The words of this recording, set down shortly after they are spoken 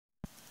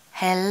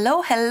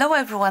Hello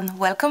everyone,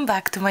 welcome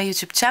back to my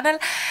YouTube channel.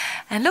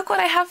 And look what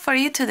I have for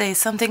you today,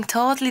 something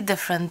totally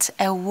different,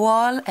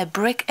 a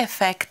brick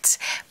effect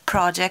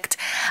project.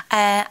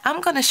 I'm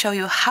gonna show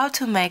you how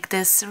to make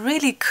this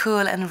really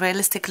cool and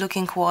realistic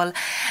looking wall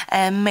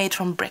made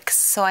from bricks.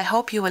 So I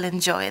hope you will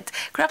enjoy it.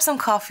 Grab some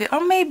coffee or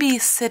maybe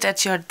sit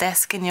at your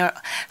desk in your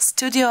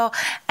studio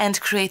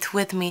and create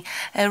with me.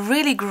 A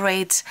really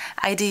great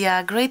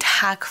idea, great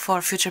hack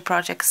for future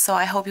projects. So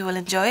I hope you will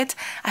enjoy it.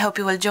 I hope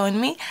you will join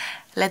me.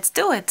 Let's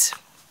do it!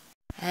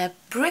 A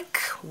brick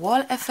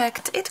wall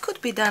effect, it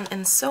could be done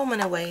in so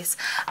many ways.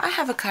 I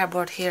have a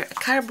cardboard here, a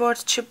cardboard,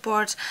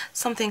 chipboard,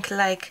 something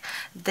like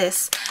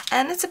this,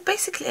 and it's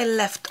basically a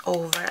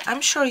leftover.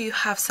 I'm sure you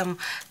have some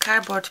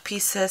cardboard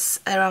pieces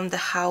around the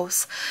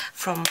house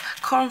from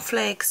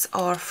cornflakes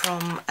or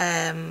from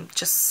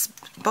just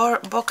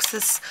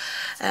boxes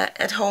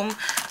at home,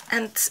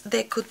 and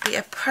they could be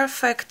a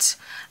perfect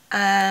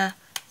to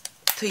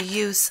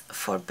use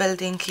for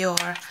building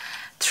your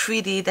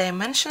 3D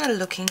dimensional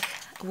looking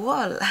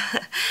wall.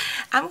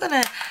 I'm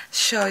gonna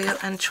show you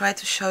and try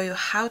to show you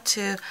how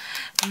to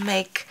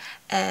make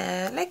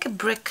like a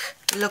brick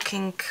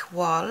looking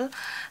wall.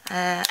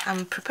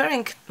 I'm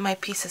preparing my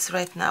pieces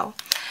right now.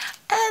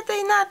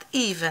 They're not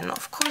even,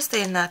 of course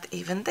they're not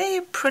even,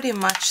 they're pretty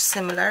much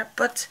similar,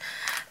 but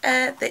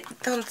they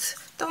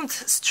don't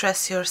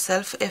stress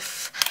yourself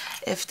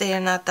if they are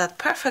not that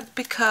perfect,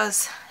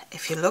 because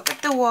if you look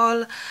at the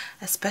wall,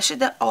 especially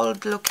the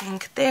old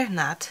looking, they're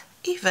not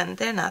even,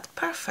 they're not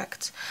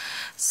perfect.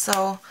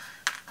 So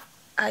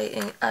I'm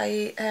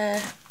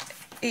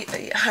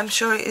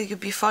sure you'll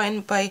be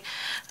fine by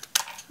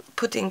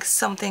putting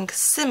something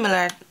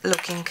similar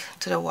looking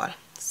to the wall.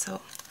 So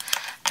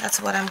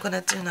that's what I'm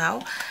gonna do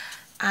now.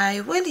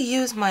 I will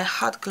use my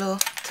hot glue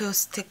to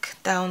stick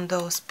down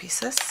those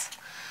pieces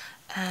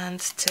and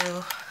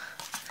to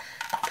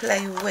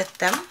play with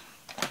them.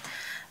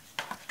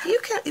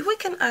 We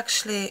can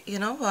actually, you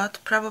know what,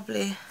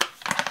 probably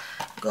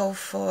go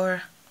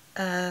for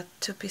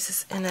 2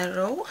 pieces in a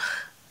row.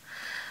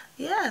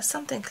 Yeah,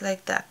 something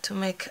like that to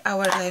make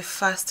our life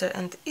faster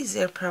and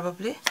easier,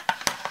 probably,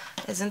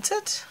 isn't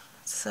it?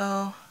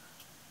 So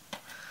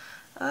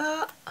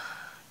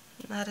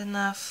not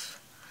enough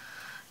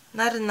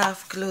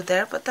glue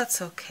there, but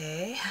that's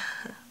okay.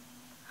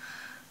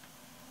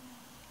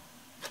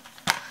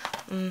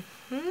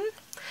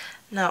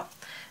 Now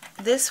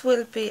this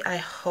will be, I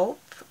hope,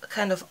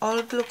 kind of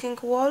old looking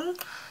wall,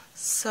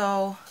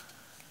 so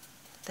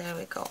there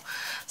we go.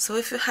 So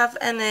if you have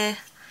any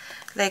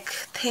like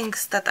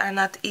things that are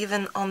not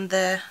even on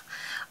the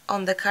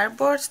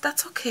cardboard,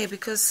 that's okay,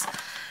 because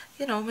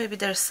you know, maybe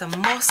there's some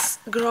moss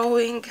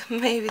growing,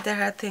 maybe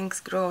there are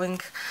things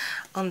growing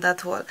on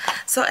that wall.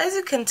 So as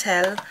you can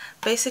tell,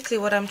 basically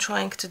what I'm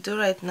trying to do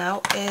right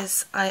now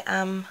is I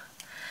am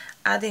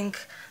adding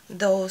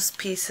those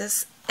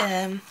pieces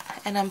and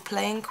I'm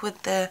playing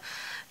with the,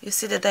 you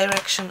see the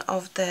direction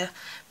of the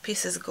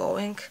pieces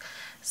going,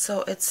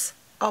 so it's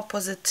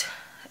opposite,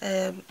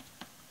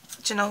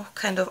 you know,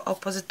 kind of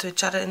opposite to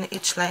each other in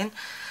each line.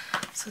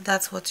 So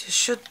that's what you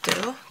should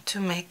do to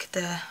make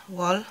the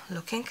wall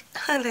looking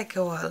like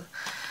a wall.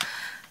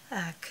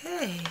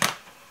 Okay.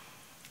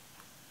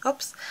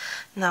 Oops.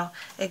 Now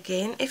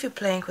again, if you're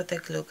playing with the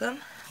glue gun,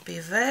 be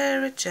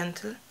very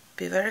gentle,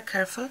 be very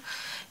careful.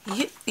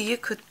 You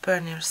could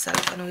burn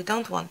yourself, and we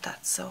don't want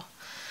that, so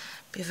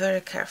be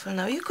very careful.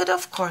 Now you could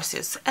of course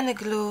use any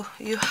glue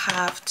you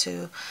have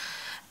to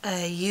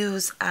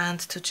use and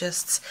to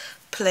just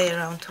play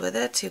around with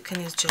it. You can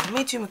use gel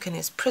medium, you can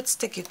use Pritt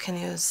stick, you can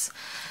use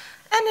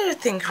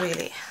anything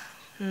really.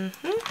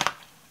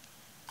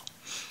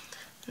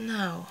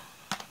 Now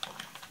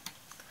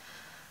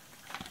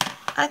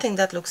I think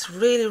that looks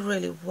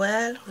really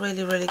well,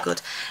 really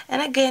good.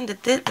 And again, the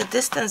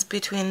distance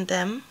between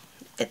them,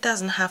 it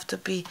doesn't have to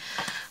be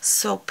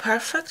so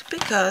perfect,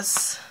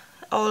 because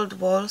old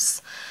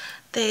walls,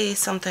 they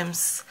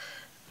sometimes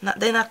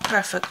they're not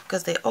perfect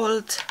because they're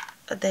old,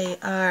 they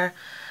are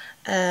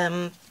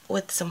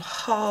with some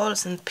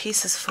holes and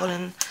pieces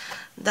falling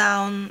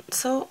down,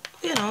 so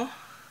you know,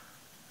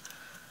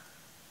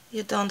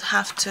 you don't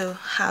have to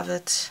have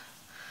it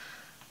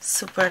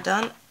super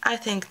done. I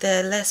think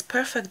the less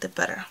perfect the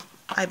better,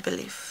 I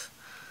believe.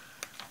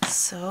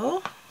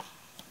 So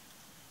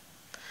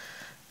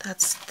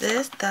that's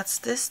this,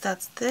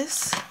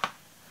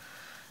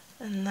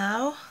 and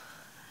now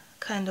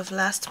kind of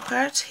last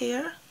part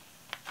here.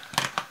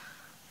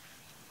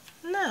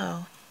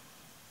 Now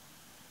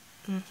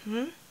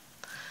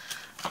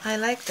I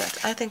like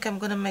that. I think I'm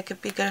gonna make a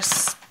bigger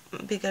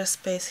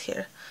space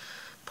here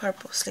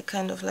purposely,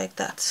 kind of like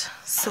that.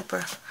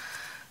 Super.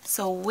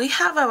 So we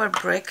have our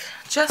brick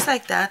just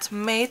like that,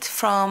 made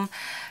from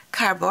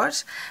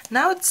cardboard.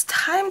 Now it's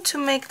time to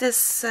make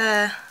this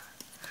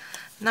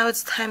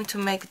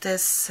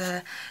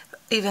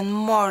even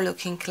more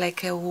looking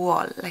like a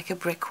wall, like a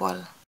brick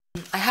wall.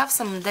 I have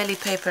some deli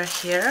paper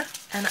here,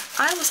 and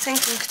I was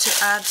thinking to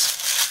add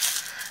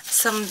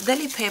some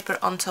deli paper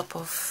on top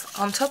of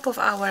on top of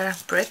our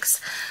bricks,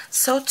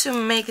 so to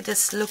make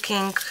this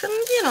looking,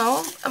 you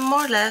know,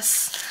 more or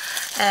less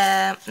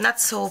not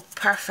so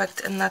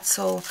perfect and not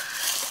so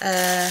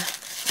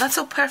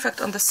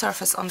perfect on the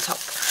surface on top.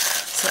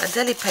 So a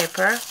deli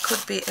paper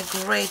could be a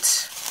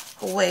great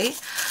way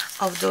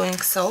of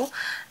doing so.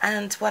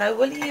 And what I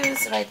will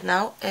use right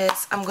now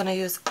is I'm gonna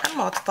use a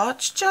Mod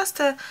Podge, just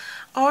a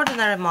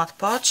ordinary Mod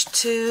Podge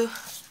to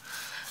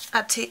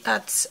add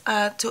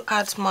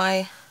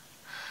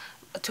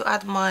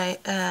my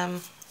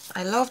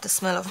I love the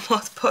smell of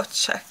Mod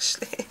Podge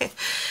actually.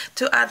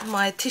 To add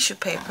my tissue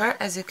paper,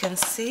 as you can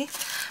see,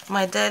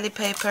 my daily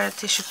paper,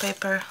 tissue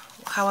paper,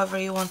 however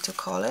you want to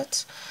call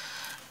it.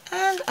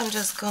 And I'm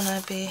just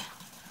gonna be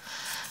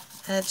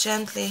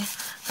gently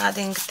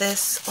adding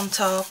this on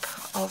top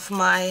of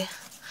my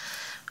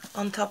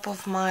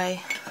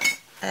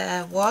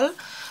wall,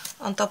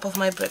 on top of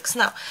my bricks.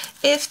 Now,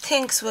 if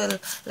things will,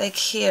 like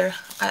here,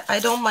 I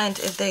don't mind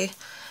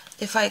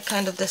if I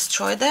kind of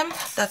destroy them.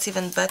 That's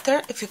even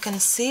better, if you can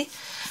see,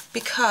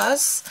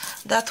 because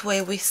that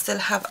way we still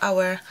have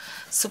our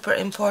super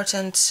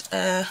important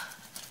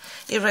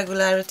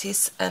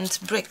irregularities and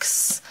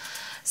bricks.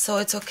 So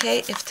it's okay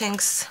if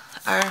things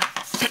are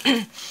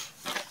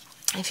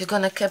if you're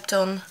gonna keep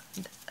on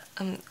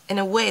in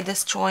a way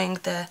destroying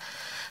the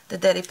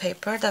deli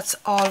paper, that's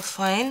all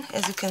fine.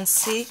 As you can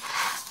see,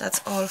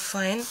 that's all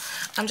fine.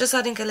 I'm just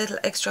adding a little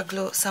extra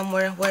glue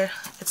somewhere where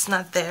it's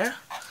not there,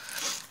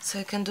 so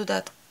you can do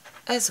that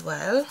as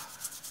well.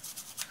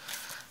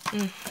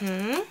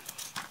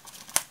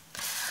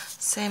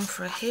 Same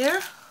for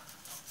here.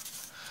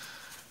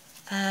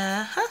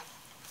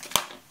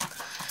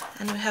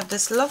 And we have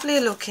this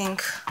lovely looking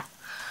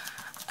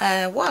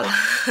wall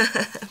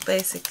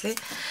basically.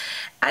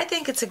 I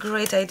think it's a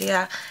great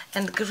idea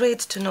and great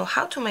to know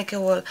how to make a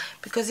wall,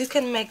 because you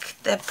can make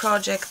the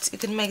project, you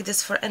can make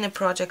this for any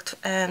project,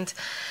 and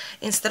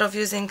instead of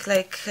using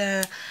like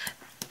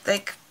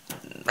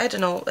I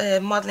don't know,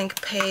 modeling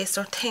paste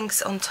or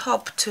things on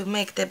top to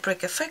make the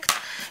brick effect,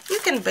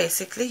 you can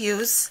basically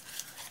use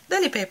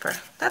deli paper.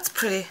 That's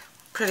pretty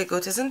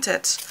good, isn't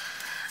it?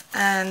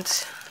 And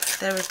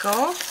there we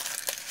go.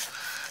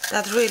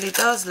 That really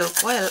does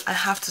look well, I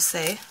have to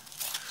say,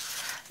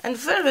 and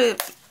very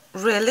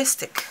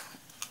realistic,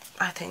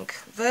 I think.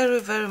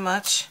 Very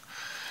much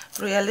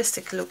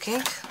realistic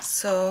looking.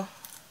 So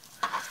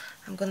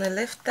I'm gonna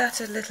lift that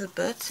a little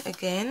bit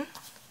again,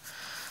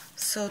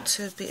 so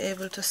to be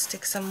able to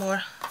stick some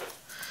more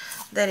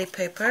deli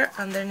paper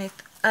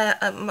underneath,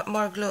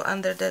 more glue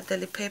under the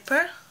deli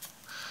paper.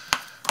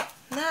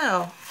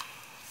 Now,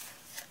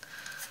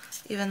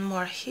 even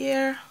more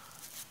here.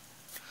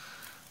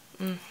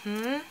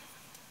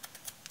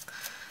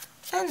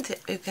 And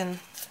you can,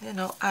 you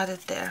know, add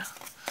it there.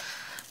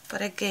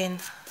 But again,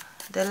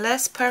 the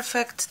less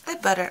perfect, the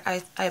better,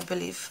 I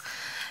believe.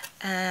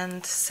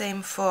 And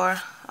same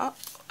for, oh,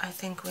 I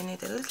think we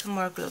need a little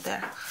more glue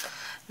there.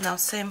 Now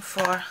same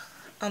for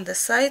on the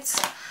sides.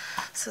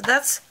 So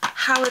that's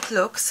how it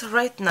looks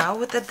right now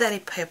with the deli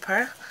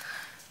paper.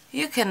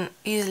 You can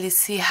easily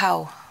see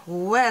how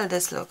well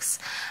this looks.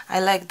 I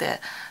like the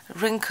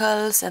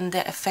wrinkles and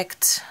the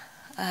effect.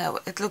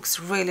 It looks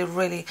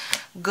really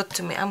good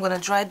to me. I'm gonna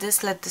dry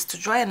this, let this to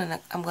dry, and then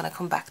I'm gonna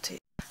come back to you.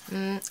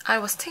 I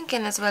was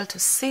thinking as well to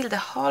seal the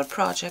whole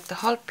project, the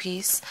whole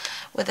piece,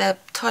 with a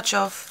touch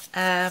of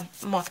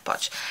Mod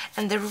Podge.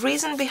 And the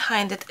reason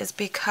behind it is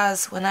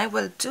because when I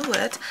will do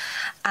it,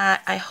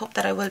 I hope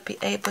that I will be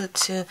able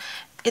to,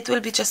 it will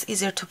be just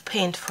easier to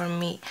paint for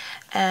me.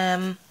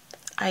 I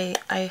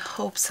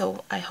hope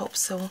so,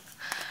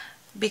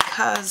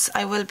 because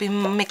I will be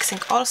mixing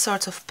all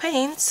sorts of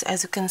paints,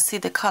 as you can see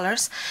the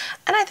colors,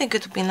 and I think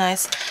it would be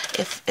nice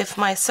if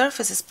my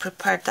surface is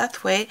prepared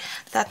that way.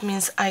 That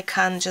means I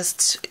can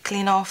just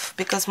clean off,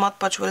 because Mod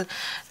Podge will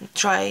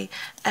dry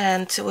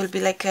and it will be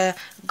like a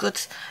good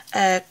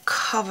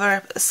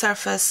cover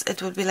surface.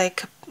 It will be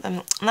like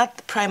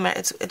not primer,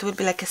 it will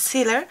be like a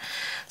sealer,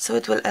 so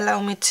it will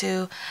allow me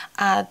to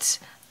add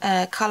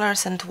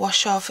colors and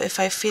wash off if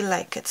I feel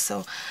like it.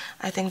 So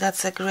I think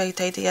that's a great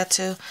idea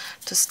to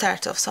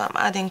start off. So I'm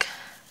adding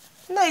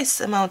nice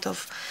amount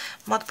of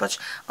Mod Podge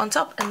on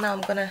top, and now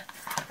I'm gonna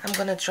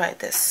dry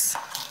this.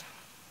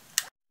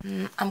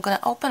 I'm gonna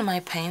open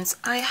my paints.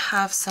 I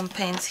have some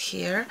paints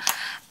here.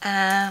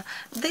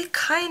 They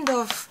kind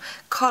of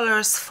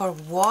colors for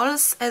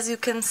walls, as you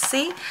can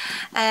see.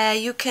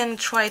 You can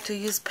try to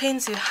use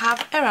paints you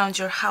have around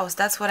your house.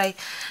 That's what I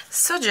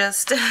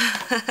suggest.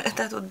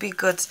 That would be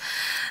good.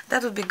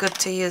 That would be good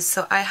to use.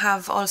 So I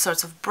have all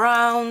sorts of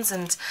browns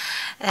and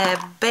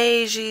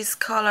beiges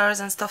colors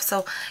and stuff,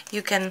 so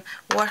you can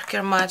work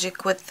your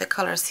magic with the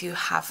colors you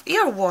have.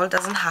 Your wall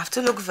doesn't have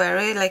to look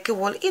very like a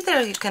wall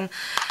either. You can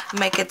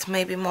make it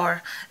maybe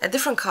more a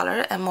different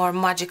color, a more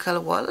magical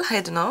wall,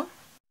 I don't know.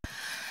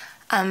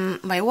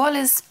 My wall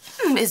is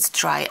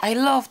dry. I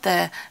love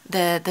the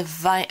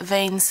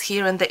veins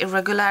here and the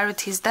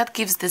irregularities. That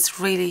gives this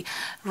really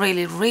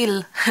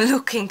real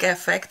looking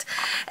effect.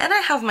 And I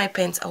have my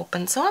paints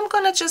open, so I'm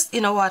gonna just,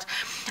 you know what,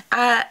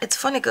 it's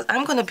funny because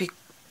I'm gonna be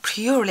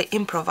purely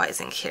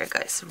improvising here,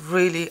 guys.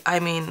 Really, I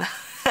mean,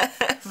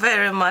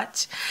 very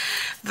much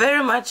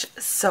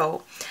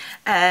so.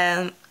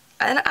 And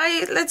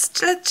let's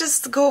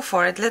just go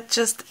for it. Let's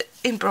just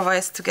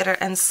improvise together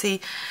and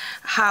see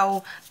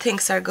how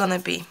things are gonna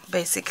be,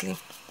 basically.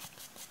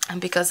 And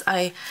because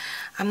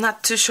I'm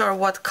not too sure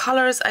what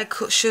colors I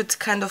should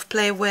kind of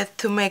play with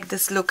to make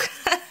this look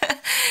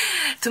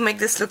to make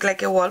this look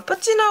like a wall.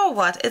 But you know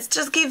what, it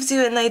just gives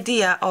you an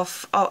idea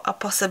of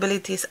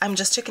possibilities. I'm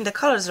just checking the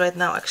colors right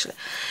now, actually.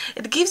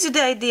 It gives you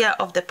the idea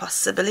of the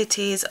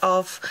possibilities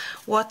of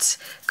what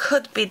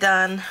could be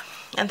done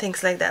and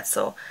things like that.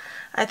 So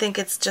I think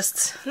it's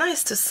just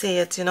nice to see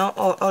it, you know,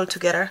 all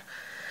together.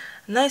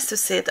 Nice to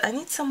see it. I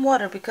need some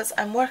water because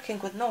I'm working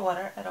with no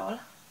water at all.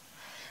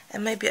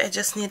 And maybe I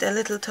just need a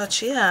little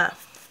touch. Yeah,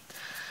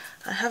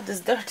 I have this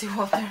dirty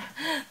water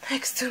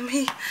next to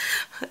me.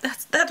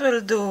 That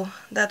will do.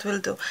 That will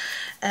do.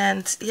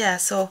 And yeah,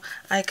 so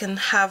I can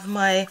have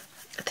my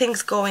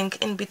things going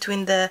in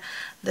between the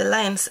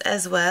lines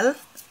as well.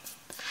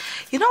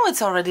 You know,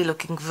 it's already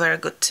looking very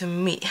good to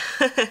me.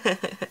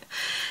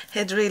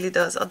 It really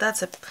does. Oh,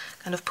 that's a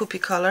kind of poopy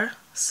color.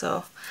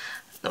 So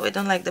no, we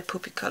don't like the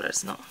poopy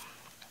colors. No,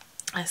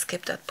 I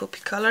skipped that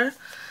poopy color.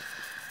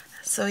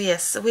 So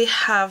yes, we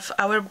have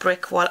our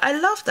brick wall. I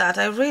love that.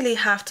 I really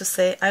have to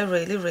say, I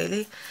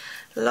really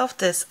love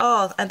this.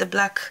 Oh, and the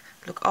black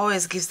look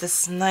always gives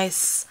this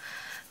nice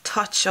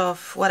touch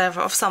of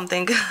whatever, of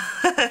something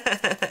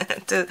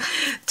to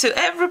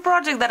every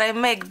project that I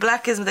make.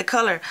 Black is the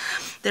color.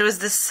 There is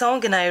this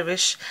song in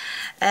Irish,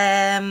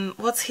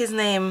 what's his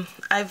name?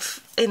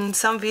 In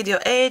some video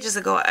ages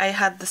ago I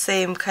had the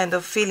same kind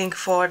of feeling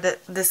for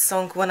this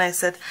song when I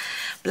said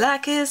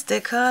black is the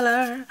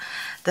color,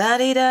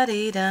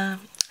 da-dee-da-dee-da,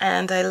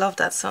 and I love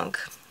that song.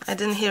 I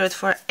didn't hear it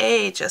for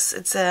ages.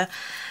 It's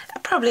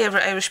probably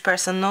every Irish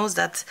person knows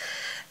that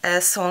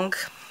song,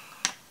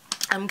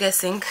 I'm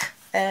guessing.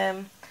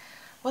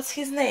 What's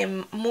his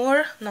name?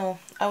 Moore? No,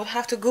 I would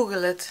have to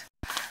Google it.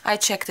 I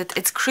checked it.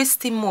 It's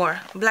Christy Moore.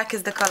 Black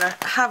is the color.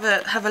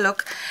 Have a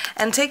look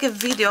and take a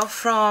video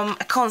from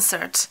a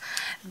concert,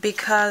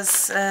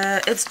 because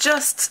it's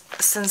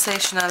just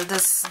sensational.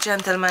 This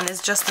gentleman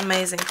is just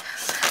amazing.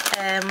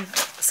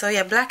 So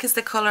yeah, black is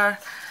the color.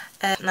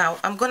 Now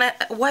I'm gonna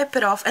wipe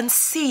it off and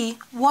see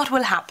what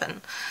will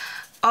happen.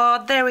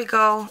 Oh, there we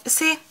go.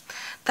 See,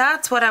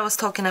 that's what I was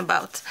talking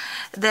about.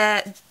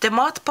 The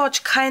Mod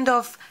Podge kind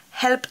of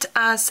helped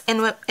us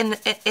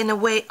in a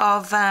way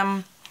of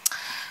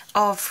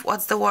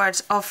what's the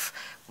word, of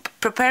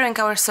preparing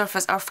our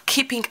surface, of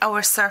keeping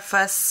our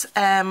surface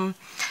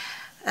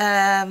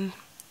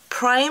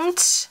primed,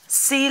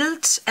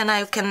 sealed, and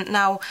I can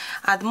now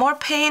add more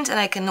paint and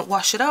I can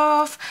wash it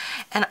off,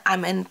 and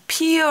I'm in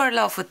pure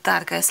love with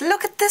that, guys.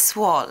 Look at this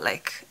wall.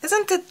 Like,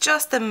 isn't it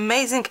just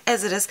amazing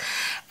as it is?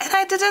 And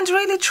I didn't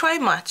really try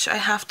much, I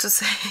have to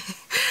say.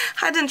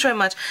 I didn't try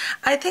much.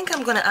 I think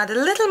I'm gonna add a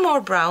little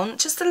more brown,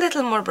 just a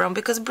little more brown,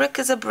 because brick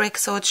is a brick,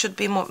 so it should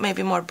be more,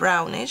 maybe more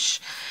brownish.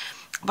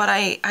 But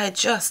I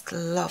just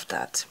love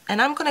that.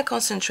 And I'm gonna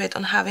concentrate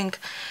on having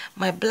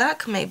my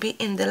black maybe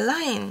in the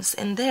lines,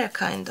 in there,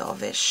 kind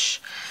of-ish.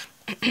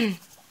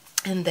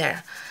 In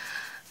there.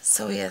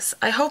 So yes,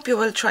 I hope you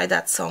will try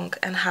that song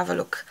and have a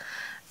look.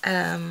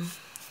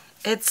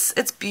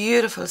 It's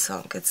beautiful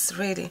song. It's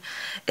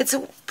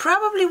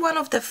probably one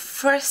of the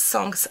first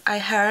songs I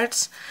heard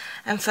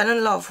and fell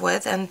in love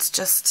with, and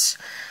just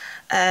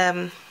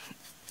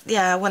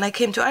yeah, when I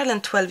came to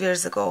Ireland 12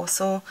 years ago.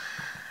 So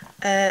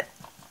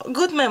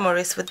good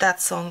memories with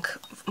that song,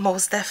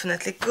 most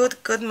definitely.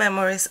 Good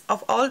memories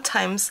of all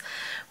times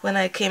when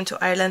I came to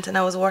Ireland and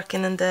I was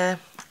working in the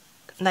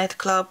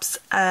nightclubs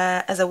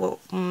as a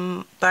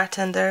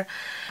bartender,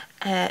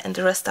 in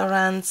the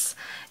restaurants,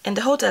 in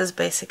the hotels,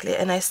 basically.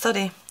 And I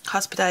study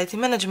hospitality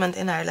management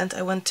in Ireland.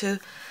 I went to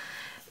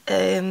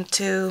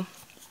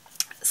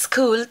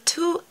school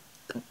to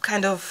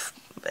kind of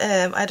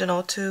I don't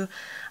know,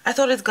 I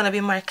thought it's gonna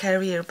be my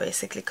career,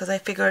 basically, because I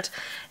figured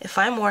if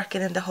I'm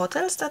working in the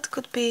hotels, that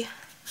could be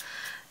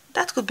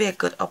a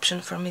good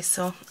option for me.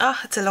 So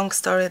it's a long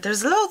story.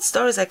 There's a lot of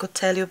stories I could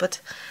tell you,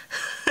 but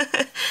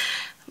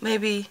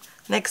maybe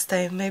next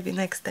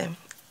time.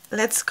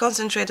 Let's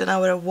concentrate on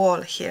our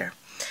wall here.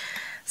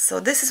 So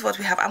this is what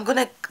we have. I'm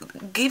gonna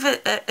give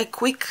it a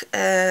quick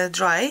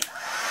dry.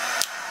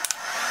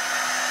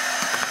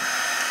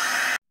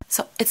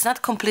 So it's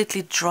not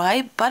completely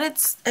dry, but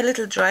it's a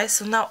little dry.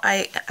 So now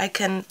I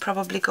can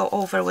probably go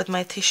over with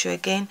my tissue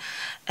again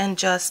and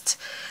just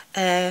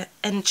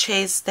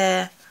enchase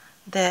the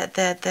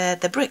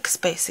bricks,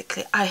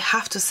 basically. I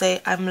have to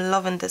say, I'm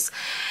loving this.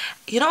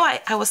 You know,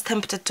 I was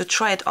tempted to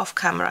try it off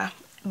camera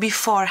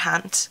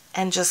beforehand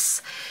and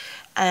just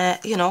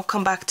you know,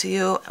 come back to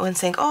you when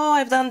saying, oh,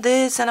 I've done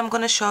this and I'm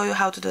gonna show you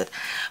how to do it.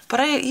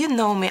 But you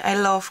know me, I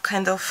love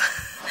kind of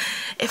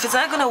if it's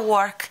not gonna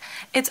work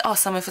it's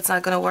awesome if it's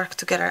not gonna work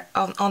together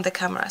on the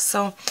camera.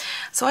 So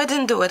I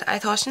didn't do it. I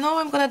thought, no,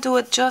 I'm gonna do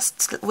it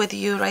just with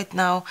you right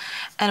now,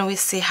 and we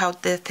see how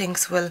the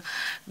things will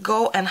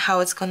go and how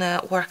it's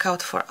gonna work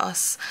out for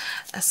us.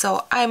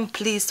 So I'm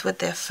pleased with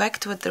the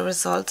effect, with the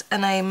result,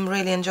 and I'm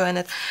really enjoying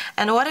it.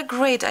 And what a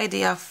great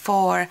idea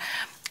for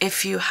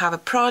if you have a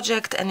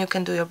project and you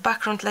can do your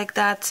background like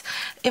that.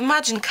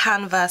 Imagine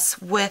canvas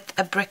with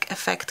a brick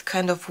effect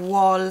kind of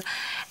wall,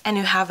 and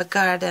you have a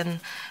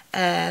garden,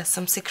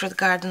 some secret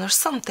garden or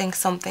something.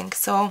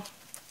 So,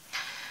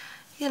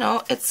 you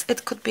know,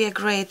 it could be a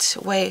great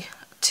way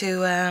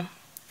to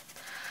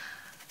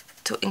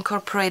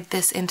incorporate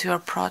this into your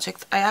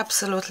project. I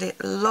absolutely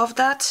love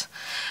that.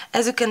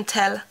 As you can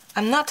tell,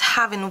 I'm not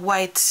having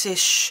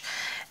whitish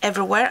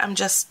everywhere. I'm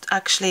just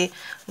actually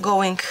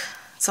going,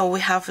 so we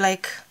have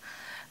like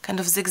kind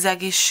of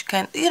zigzaggish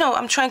kind, you know,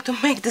 I'm trying to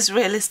make this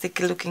realistic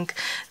looking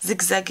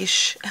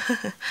zigzaggish.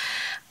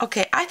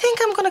 Okay, I think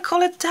I'm gonna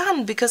call it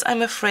done, because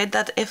I'm afraid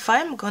that if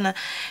I'm gonna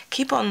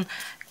keep on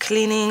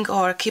cleaning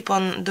or keep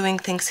on doing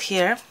things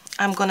here,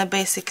 I'm gonna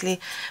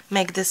basically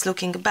make this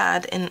looking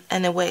bad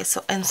in a way,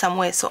 so in some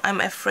way. So I'm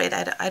afraid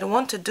I don't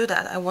want to do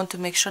that. I want to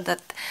make sure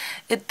that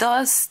it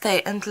does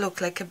stay and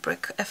look like a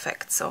brick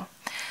effect. So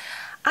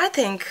I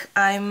think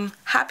I'm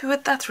happy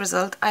with that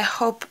result. I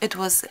hope it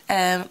was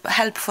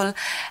helpful,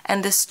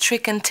 and this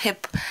trick and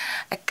tip,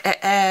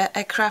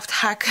 a craft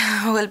hack,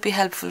 will be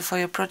helpful for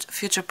your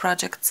future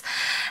projects.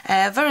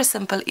 Very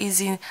simple,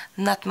 easy,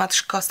 not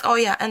much cost. Oh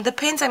yeah, and the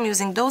paints I'm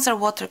using, those are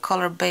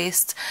watercolor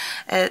based.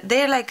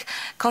 They're like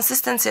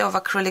consistency of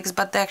acrylics,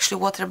 but they're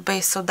actually water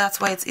based, so that's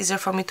why it's easier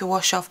for me to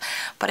wash off.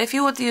 But if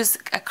you would use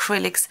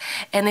acrylics,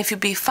 and if you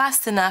be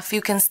fast enough,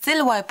 you can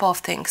still wipe off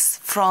things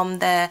from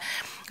the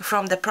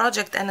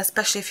project, and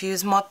especially if you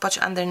use Mod Podge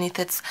underneath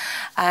it,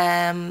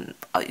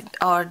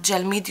 or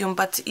gel medium.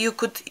 But it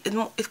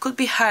could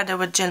be harder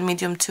with gel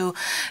medium to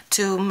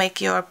make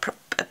your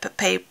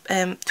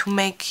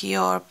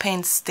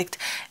paint stick.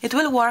 It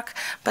will work,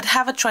 but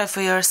have a try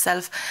for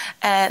yourself.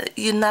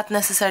 You not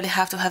necessarily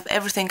have to have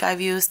everything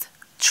I've used.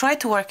 Try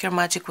to work your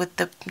magic with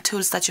the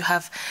tools that you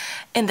have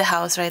in the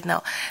house right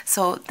now.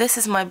 So this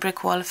is my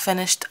brick wall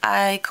finished.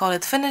 I call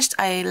it finished.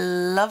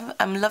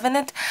 I'm loving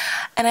it,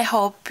 and I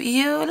hope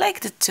you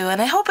liked it too.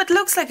 And I hope it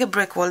looks like a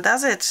brick wall,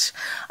 does it?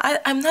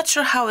 I'm not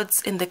sure how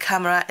it's in the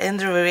camera. In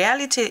the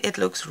reality, it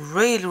looks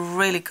really,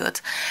 really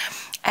good.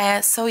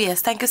 So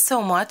yes, thank you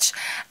so much,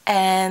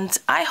 and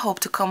I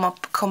hope to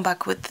come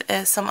back with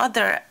some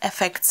other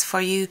effects for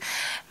you.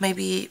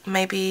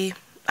 Maybe.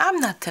 I'm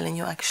not telling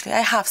you, actually. I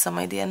have some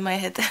idea in my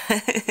head.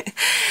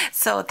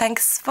 So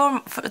thanks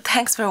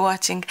for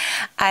watching.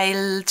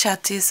 I'll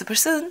chat to you super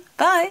soon.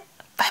 Bye.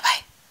 Bye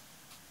bye.